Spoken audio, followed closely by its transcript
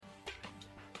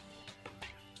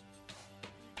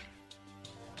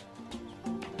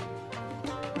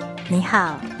你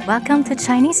好, welcome to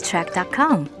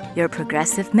ChineseTrack.com, your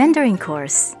progressive Mandarin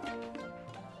course.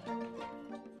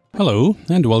 Hello,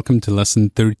 and welcome to Lesson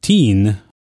 13.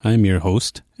 I'm your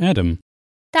host, Adam.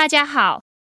 大家好，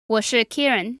我是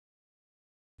Kieran.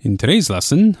 In today's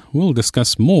lesson, we'll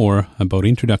discuss more about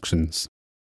introductions.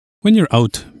 When you're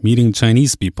out meeting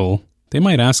Chinese people, they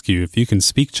might ask you if you can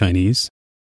speak Chinese,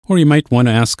 or you might want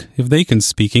to ask if they can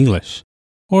speak English,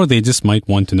 or they just might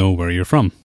want to know where you're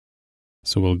from.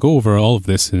 So we'll go over all of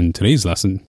this in today's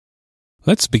lesson.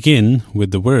 Let's begin with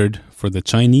the word for the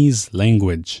Chinese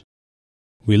language.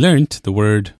 We learnt the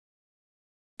word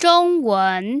中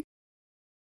文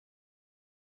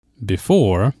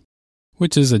before,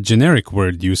 which is a generic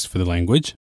word used for the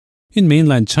language. In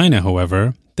mainland China,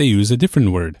 however, they use a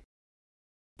different word.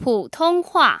 普通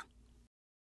话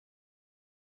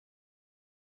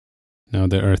Now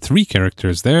there are 3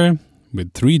 characters there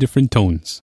with 3 different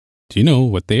tones. Do you know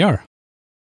what they are?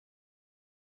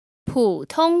 普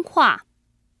通话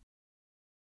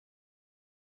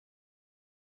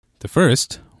The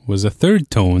first was a third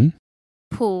tone.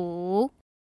 普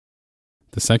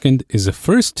The second is a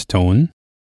first tone.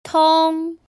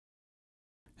 通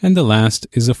And the last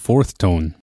is a fourth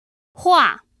tone.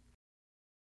 话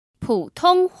普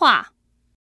通话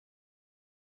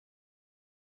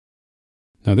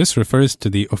Now this refers to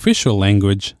the official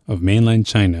language of mainland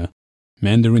China,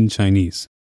 Mandarin Chinese.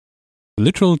 The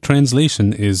literal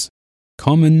translation is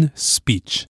common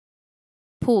speech.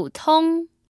 普通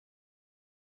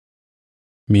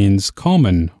Means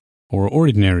common or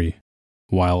ordinary,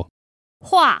 while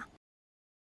话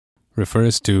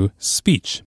refers to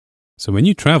speech. So when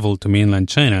you travel to mainland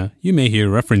China, you may hear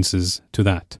references to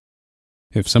that.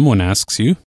 If someone asks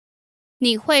you,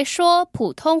 你会说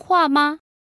普通话吗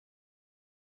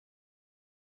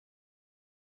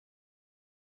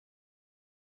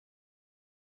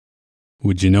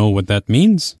would you know what that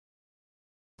means?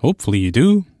 Hopefully you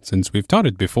do, since we've taught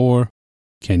it before.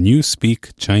 Can you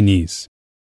speak Chinese?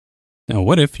 Now,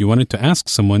 what if you wanted to ask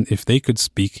someone if they could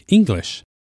speak English?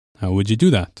 How would you do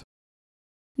that?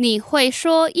 你会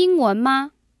说英文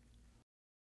吗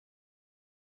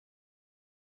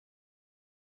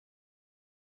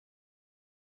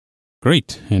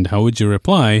Great, and how would you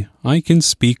reply? I can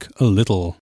speak a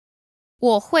little.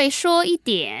 我会说一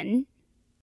点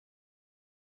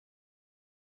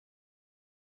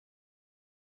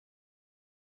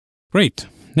Great.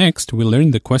 Next, we'll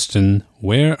learn the question,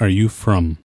 where are you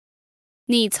from?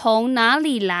 你从哪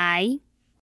里来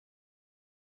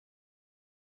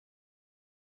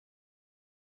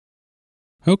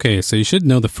Okay, so you should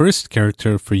know the first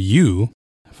character for you,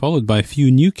 followed by a few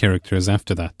new characters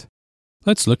after that.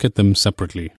 Let's look at them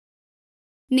separately.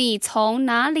 你从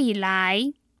哪里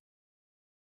来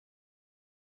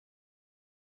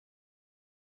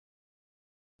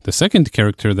The second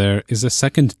character there is a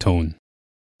second tone.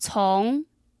 从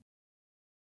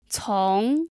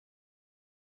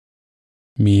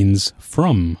Means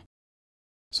from.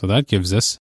 So that gives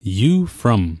us you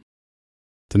from.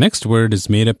 The next word is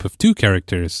made up of 2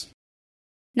 characters,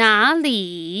 哪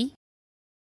里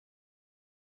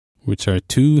which are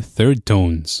 2 third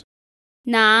tones.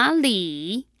 哪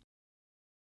里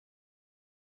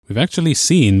We've actually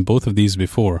seen both of these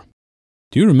before.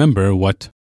 Do you remember what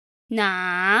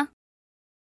哪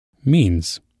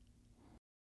means?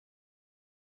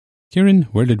 Kieran,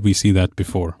 where did we see that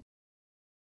before?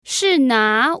 是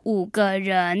哪5个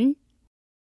人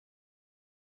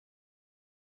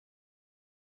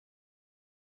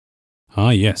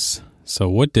Ah, yes. So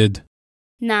what did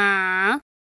哪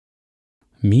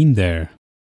mean there?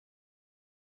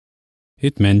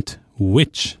 It meant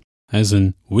which, as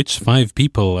in which 5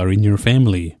 people are in your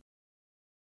family.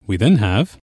 We then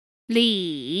have,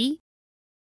 里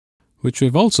which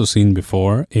we've also seen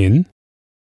before in,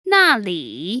 那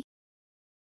里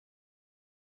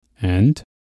and,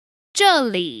 这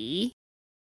里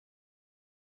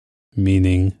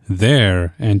meaning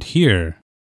there and here.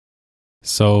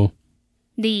 So,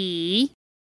 里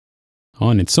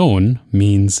on its own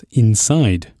means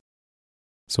inside.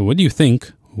 So what do you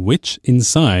think which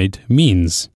inside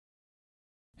means?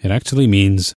 It actually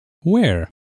means where.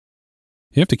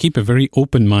 You have to keep a very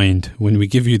open mind when we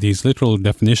give you these literal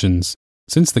definitions,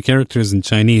 since the characters in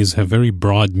Chinese have very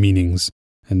broad meanings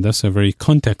and thus are very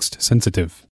context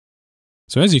sensitive.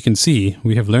 So as you can see,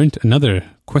 we have learnt another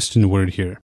question word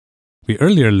here. We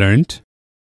earlier learnt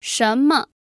什么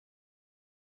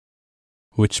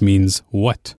which means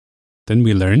what. Then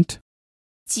we learnt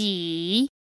几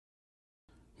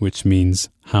which means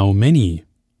how many.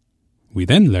 We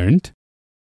then learnt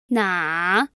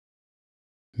哪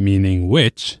meaning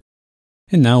which,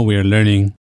 and now we are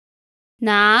learning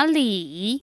哪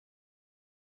里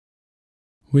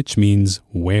which means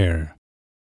where.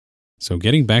 So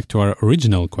getting back to our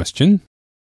original question,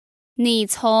 你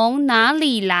从哪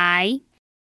里来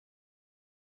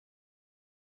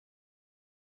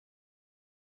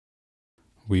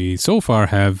we so far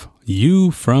have you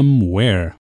from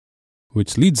where,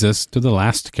 which leads us to the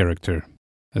last character,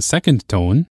 a second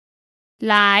tone,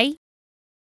 来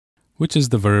which is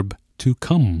the verb to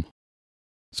come.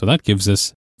 So that gives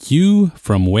us you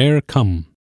from where come.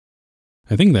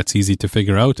 I think that's easy to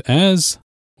figure out as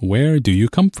where do you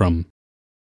come from?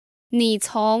 你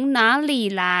从哪里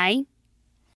来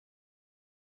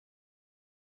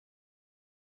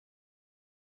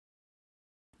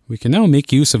We can now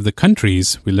make use of the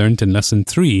countries we learned in lesson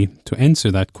 3 to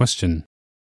answer that question.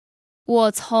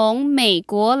 我从美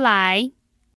国来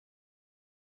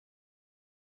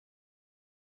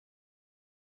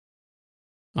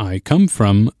I come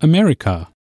from America.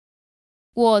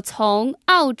 我从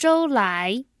澳洲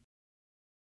来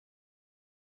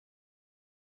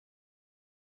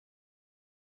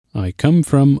I come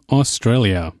from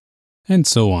Australia, and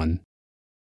so on.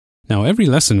 Now, every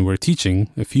lesson we're teaching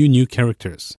a few new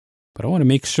characters, but I want to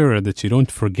make sure that you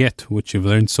don't forget what you've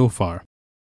learned so far.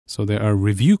 So there are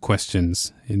review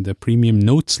questions in the premium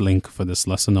notes link for this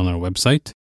lesson on our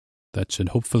website that should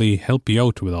hopefully help you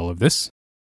out with all of this.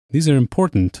 These are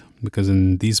important because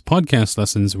in these podcast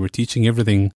lessons, we're teaching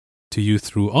everything to you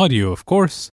through audio, of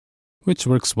course, which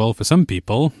works well for some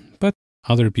people, but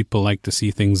other people like to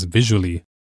see things visually.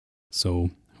 So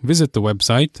visit the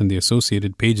website and the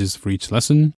associated pages for each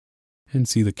lesson and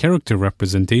see the character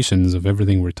representations of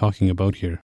everything we're talking about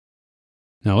here.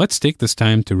 Now let's take this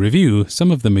time to review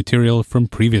some of the material from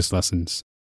previous lessons.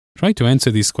 Try to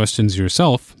answer these questions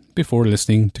yourself before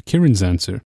listening to Kiran's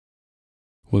answer.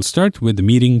 We'll start with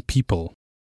meeting people.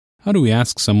 How do we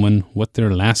ask someone what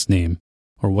their last name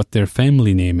or what their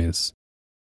family name is?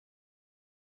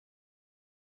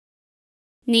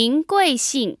 您贵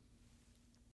姓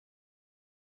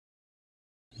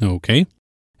Okay.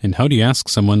 And how do you ask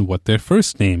someone what their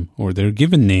first name or their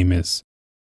given name is?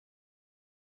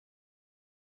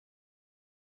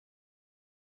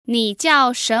 你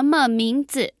叫什么名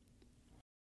字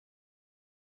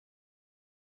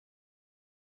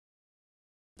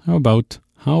How about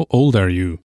how old are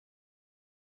you?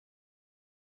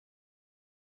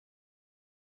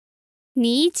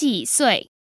 你几岁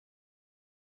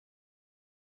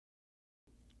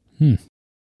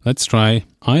Let's try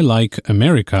I like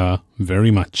America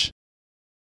very much.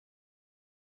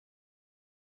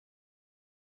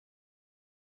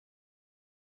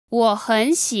 我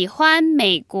很喜欢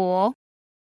美国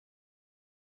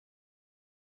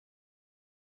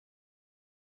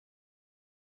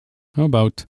How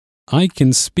about I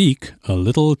can speak a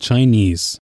little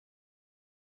Chinese?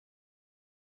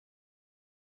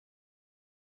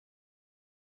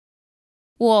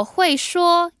 我会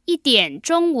说一点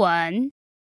中文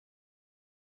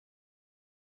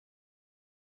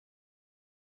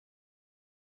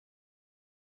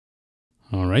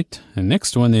All right. And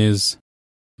next one is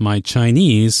my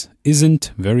Chinese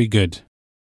isn't very good.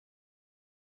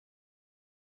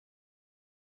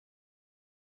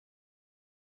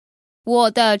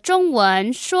 我的中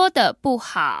文说得不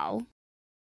好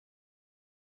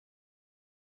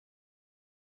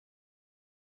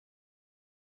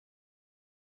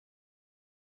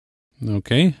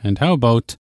Okay. And how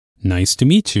about nice to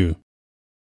meet you?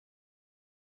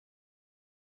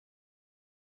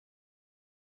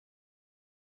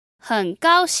 很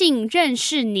高兴认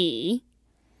识你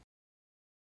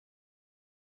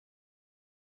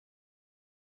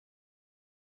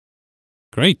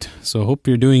Great. So hope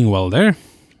you're doing well there.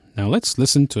 Now let's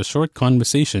listen to a short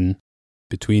conversation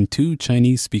between two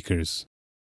Chinese speakers.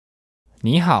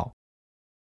 你好，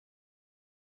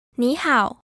你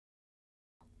好，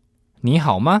你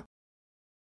好吗？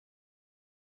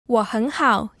我很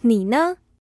好，你呢？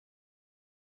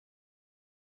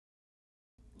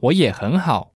我也很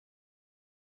好。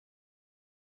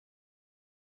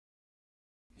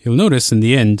 You'll notice in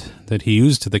the end that he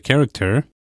used the character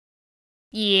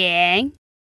也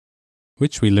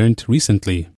which we learnt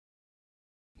recently.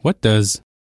 What does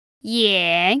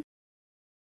也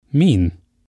mean?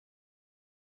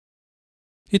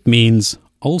 It means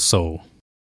also.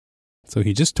 So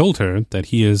he just told her that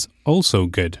he is also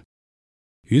good.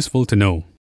 Useful to know.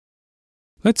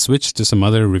 Let's switch to some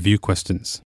other review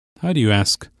questions. How do you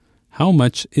ask, how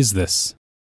much is this?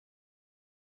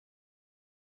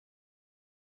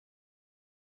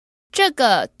 这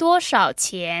个多少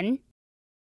钱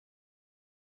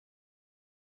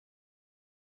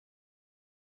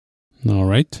All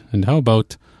right. And how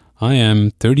about, I am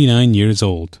 39 years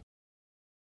old.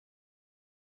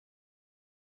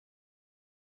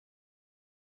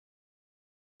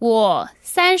 "我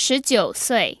39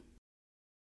岁。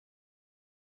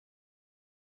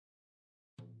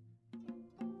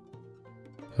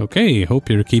Okay, hope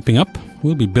you're keeping up.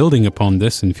 We'll be building upon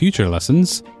this in future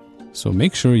lessons. So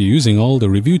make sure you're using all the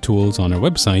review tools on our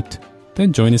website.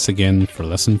 Then join us again for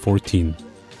lesson 14.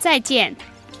 再见。